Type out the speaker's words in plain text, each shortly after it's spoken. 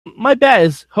my bad.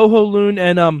 Is Ho Ho Loon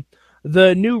and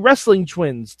the new wrestling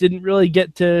twins didn't really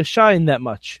get to shine that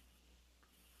much.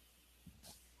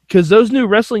 Because those new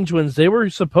wrestling twins, they were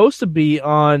supposed to be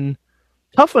on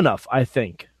Tough Enough, I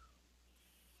think.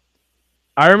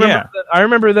 I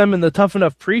remember them in the Tough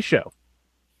Enough pre-show.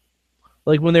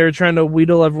 Like when they were trying to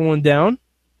wheedle everyone down.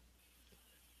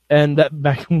 And that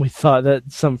back when we thought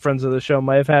that some friends of the show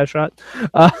might have had a shot.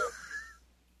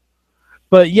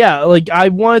 But yeah, like I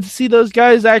wanted to see those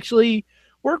guys actually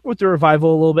work with the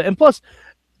Revival a little bit. And plus,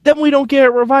 then we don't get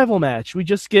a Revival match. We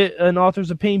just get an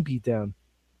Authors of Pain beatdown.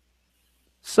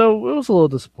 So it was a little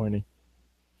disappointing.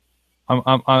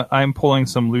 I'm pulling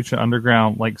some Lucha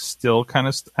Underground like still kind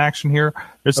of action here.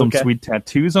 There's some sweet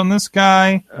tattoos on this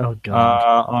guy. Oh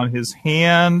god! On his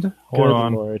hand. Hold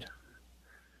on. Lord.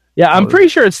 Yeah, I'm pretty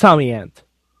sure it's Tommy Ant.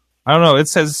 I don't know. It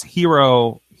says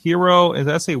Hero. Hero. Is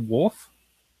that say Wolf?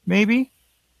 Maybe.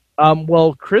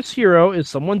 Well, Chris Hero is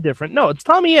someone different. No, it's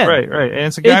Tommy Ant. Right. And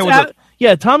it's a guy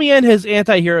yeah. Tommy Ant has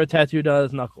anti-hero tattooed on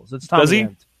his knuckles. It's Tommy Does he?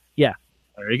 Ant. Yeah.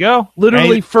 There you go.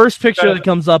 Literally, first picture that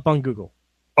comes up on Google.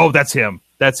 Oh, that's him.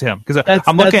 That's him. Because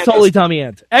I'm looking at totally Tommy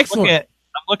Ant. Excellent.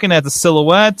 I'm looking at the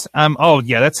silhouette. Oh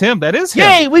yeah, that's him. That is him.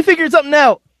 Yay! We figured something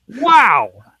out.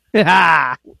 Wow.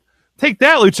 Take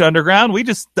that, Lucha Underground. We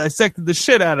just dissected the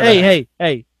shit out of that.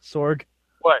 Hey, Sorg.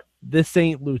 What? This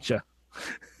ain't Lucha.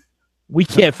 We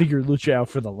can't figure Lucha out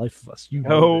for the life of us. You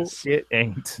know this. It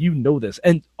ain't. You know this.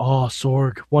 And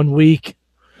Sorg, 1 week,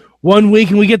 and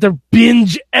we get to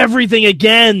binge everything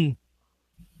again.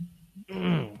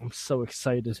 I'm so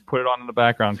excited. Put it on in the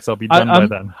background because I'll be done by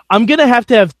then. I'm going to have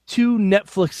 2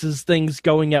 Netflix's things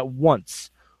going at once.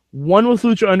 One with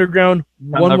Lucha Underground,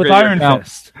 one with Iron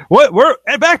Fist. What? We're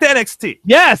back to NXT.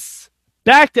 Yes!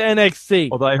 Back to NXT.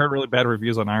 Although I heard really bad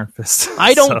reviews on Iron Fist.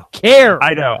 I don't care.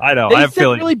 I know. They said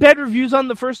really bad reviews on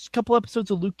the first couple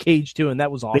episodes of Luke Cage, too, and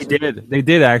that was awesome. They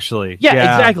did actually. Yeah,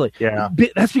 exactly. Yeah.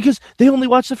 That's because they only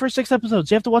watched the first 6 episodes.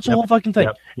 You have to watch the whole fucking thing.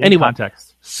 Anyway,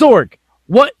 context. Sorg,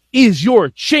 what is your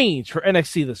change for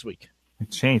NXT this week?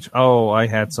 Change? Oh, I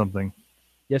had something.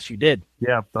 Yes, you did.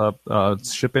 Yeah,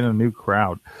 shipping a new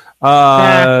crowd.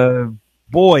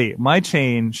 Boy, my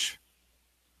change.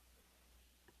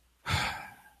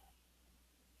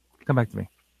 Come back to me.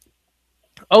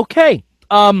 Okay.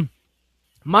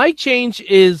 My change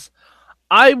is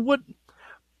I want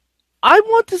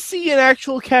to see an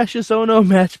actual Cassius Ohno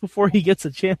match before he gets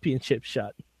a championship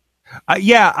shot.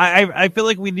 I feel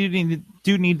like we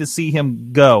do need to see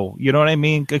him go. You know what I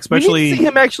mean? Especially we need to see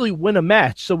him actually win a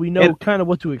match, so we know kind of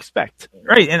what to expect.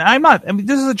 Right, and I'm not. I mean,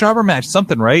 this is a jobber match,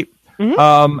 something, right?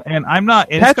 Mm-hmm. And I'm not.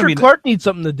 And Patrick Clark needs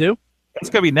something to do. It's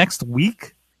gonna be next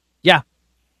week. Yeah.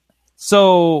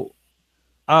 So,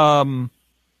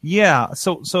 yeah.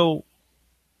 So.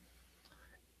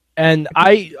 And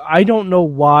I don't know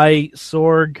why,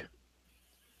 Sorg.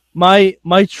 My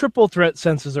triple threat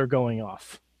senses are going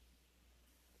off.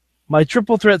 My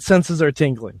triple threat senses are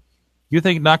tingling. You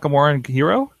think Nakamura and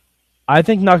Hero? I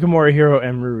think Nakamura, Hero,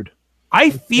 and Rude. I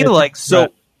feel like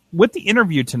with the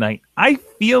interview tonight, I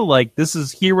feel like this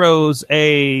is Hero's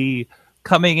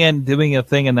coming in, doing a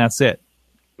thing, and that's it.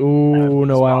 Ooh,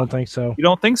 no, I don't think so. You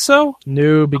don't think so?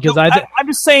 No, because I'm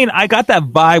just saying I got that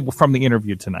vibe from the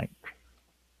interview tonight.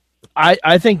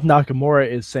 I think Nakamura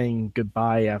is saying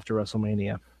goodbye after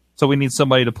WrestleMania. So we need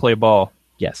somebody to play ball.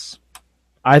 Yes.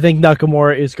 I think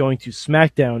Nakamura is going to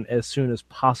SmackDown as soon as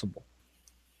possible.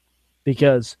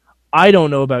 Because I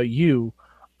don't know about you,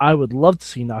 I would love to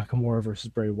see Nakamura versus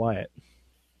Bray Wyatt.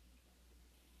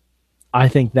 I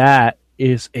think that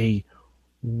is a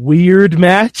weird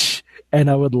match, and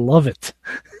I would love it.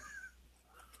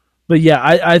 But yeah,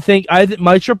 I think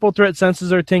my triple threat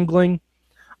senses are tingling.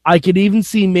 I could even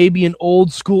see maybe an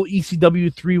old school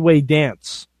ECW 3-way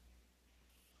dance.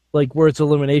 Like where it's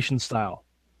elimination style.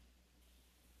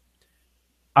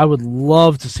 I would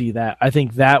love to see that. I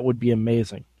think that would be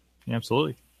amazing. Yeah,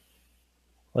 absolutely.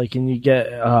 Like, and you get,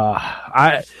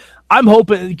 I'm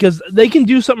hoping because they can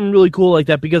do something really cool like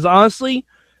that. Because honestly,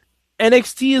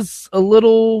 NXT is a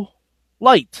little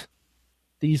light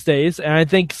these days, and I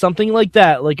think something like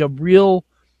that, like a real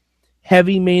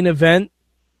heavy main event,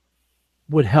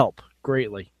 would help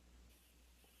greatly.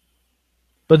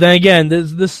 But then again,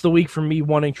 this is the week for me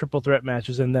wanting triple threat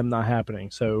matches and them not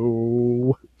happening.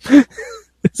 So.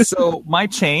 So my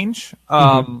change,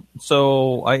 I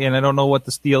don't know what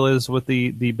this deal is with the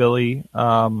Billie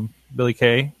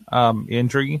Kay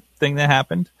injury thing that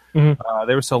happened. Mm-hmm.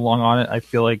 They were so long on it, I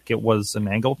feel like it was an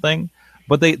angle thing.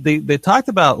 But they talked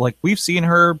about, like, we've seen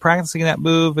her practicing that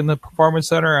move in the Performance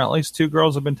Center. At least 2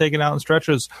 girls have been taken out in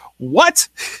stretchers. What?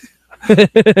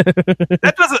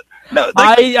 That doesn't. No,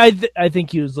 I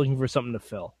think he was looking for something to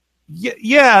fill.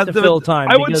 Yeah, to fill time.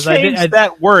 I would change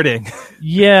that wording.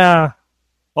 Yeah.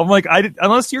 I'm like,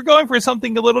 unless you're going for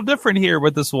something a little different here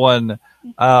with this one.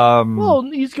 Well,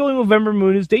 he's going with Ember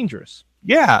Moon is dangerous.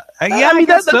 Yeah, I mean,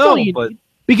 that's all you need.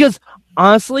 Because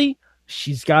honestly,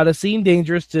 she's got to seem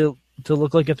dangerous to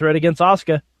look like a threat against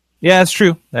Asuka. Yeah, that's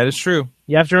true. That is true.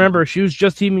 You have to remember, she was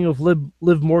just teaming with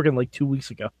Liv Morgan like 2 weeks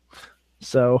ago.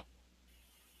 So,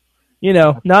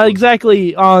 not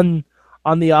exactly on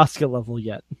the Asuka level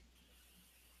yet.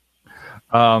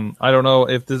 I don't know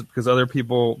if this, because other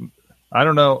people, I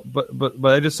don't know, but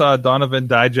I just saw Donovan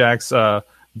Dijak's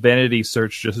vanity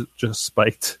search just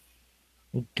spiked.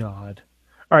 Oh God!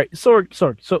 All right, Sorg.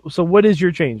 So what is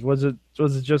your change? Was it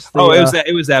just? It was that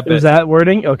bit. It was that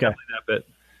wording. Okay, that bit.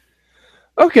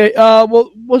 Okay.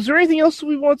 Well, was there anything else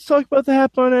we want to talk about that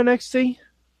happened on NXT?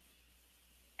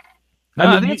 No,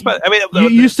 I think it's about. I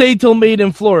mean, you stayed till Made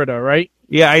in Florida, right?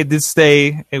 Yeah, I did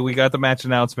stay, and we got the match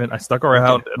announcement. I stuck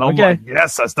around, and I'm like,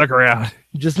 yes, I stuck around.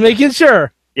 Just making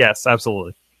sure. Yes,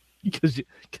 absolutely. Because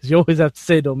you always have to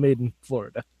stay till Made in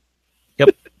Florida.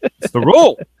 Yep, it's the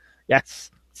rule. Yes,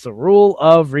 it's the rule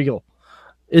of Regal.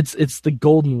 It's the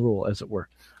golden rule, as it were.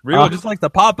 Regal just like to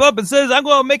pop up and says, "I'm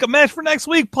going to make a match for next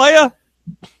week, playa,"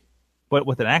 but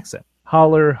with an accent.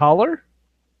 Holler.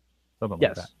 Something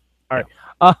like that. All right.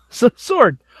 So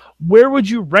Sorg, where would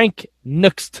you rank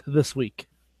Next this week?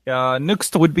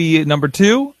 Next would be number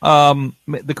 2.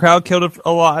 The crowd killed it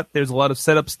a lot. There's a lot of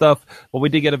setup stuff, but we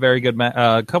did get a very good we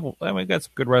got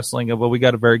some good wrestling, but we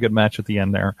got a very good match at the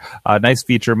end there. Nice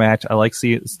feature match. I like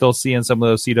still seeing some of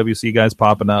those CWC guys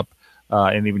popping up,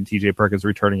 and even TJ Perkins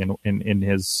returning in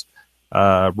his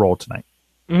role tonight.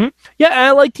 Mm-hmm. Yeah, and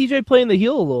I like TJ playing the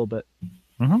heel a little bit.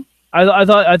 Mm-hmm.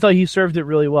 I thought he served it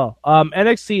really well.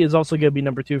 NXT is also going to be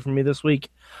number 2 for me this week.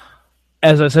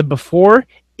 As I said before,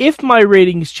 if my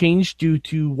ratings change due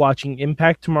to watching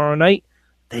Impact tomorrow night,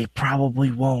 they probably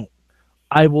won't.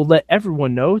 I will let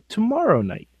everyone know tomorrow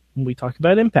night when we talk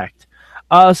about Impact.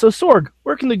 So Sorg,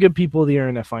 where can the good people of the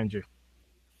internet find you?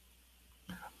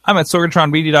 I'm at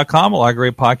sorgatronmedia.com. A lot of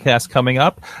great podcasts coming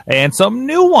up, and some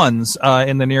new ones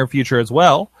in the near future as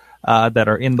well. That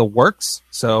are in the works.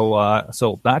 So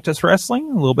not just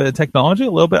wrestling, a little bit of technology,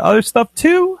 a little bit of other stuff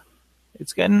too.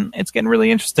 It's getting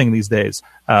really interesting these days.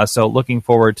 So looking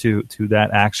forward to that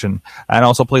action. And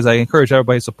also, please, I encourage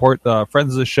everybody to support the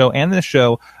friends of the show and this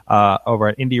show over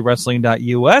at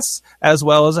indiewrestling.us, as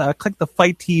well as click the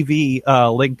Fight TV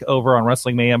link over on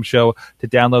Wrestling Mayhem Show to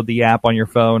download the app on your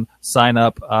phone, sign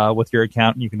up with your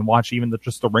account, and you can watch even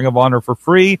just the Ring of Honor for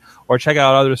free, or check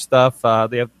out other stuff.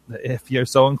 They have, if you're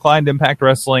so inclined, Impact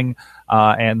Wrestling,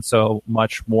 and so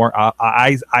much more.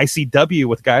 ICW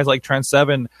with guys like Trent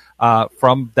Seven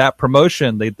from that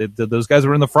promotion. Those guys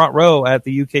were in the front row at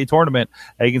the UK tournament.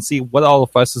 You can see what all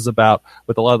the fuss is about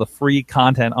with a lot of the free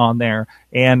content on there,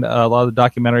 and a lot of the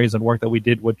documentaries and work that we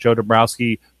did with Joe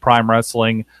Dombrowski, Prime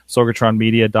Wrestling, Sorgatron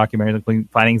Media, documentary including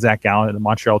Finding Zach Gallen and the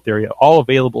Montreal Theory, all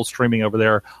available streaming over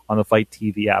there on the Fight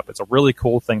TV app. It's a really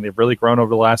cool thing. They've really grown over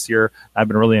the last year. I've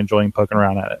been really enjoying poking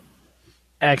around at it.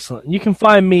 Excellent. You can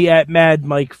find me at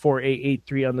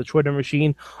MadMike4883 on the Twitter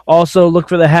machine. Also, look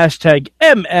for the hashtag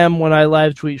MM when I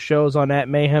live tweet shows on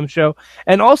 @Mayhem Show.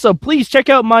 And also, please check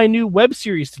out my new web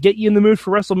series to get you in the mood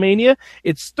for WrestleMania.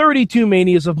 It's 32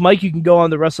 Manias of Mike. You can go on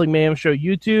the Wrestling Mayhem Show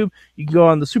YouTube. You can go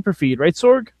on the super feed, right,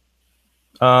 Sorg?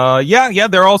 Yeah,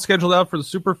 they're all scheduled out for the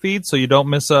super feed, so you don't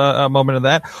miss a moment of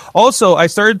that. Also, I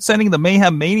started sending the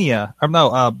Mayhem Mania.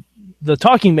 The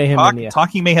Talking Mayhem Mania.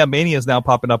 Talking Mayhem Mania is now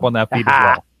popping up on that feed as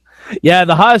well. Yeah,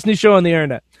 the hottest new show on the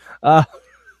internet.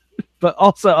 But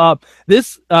also,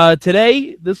 this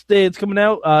day it's coming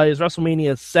out is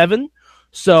WrestleMania 7.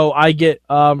 So I get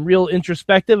real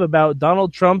introspective about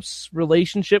Donald Trump's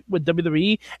relationship with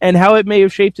WWE and how it may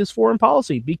have shaped his foreign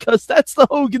policy, because that's the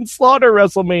Hogan Slaughter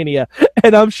WrestleMania,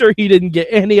 and I'm sure he didn't get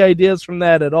any ideas from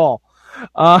that at all.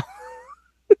 All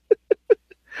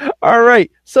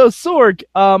right, so Sorg,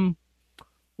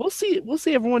 we'll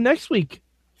see everyone next week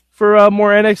for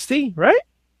more NXT, right?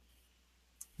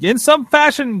 In some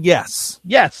fashion, yes.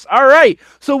 Yes. All right.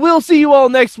 So we'll see you all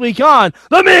next week on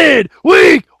the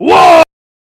Midweek War.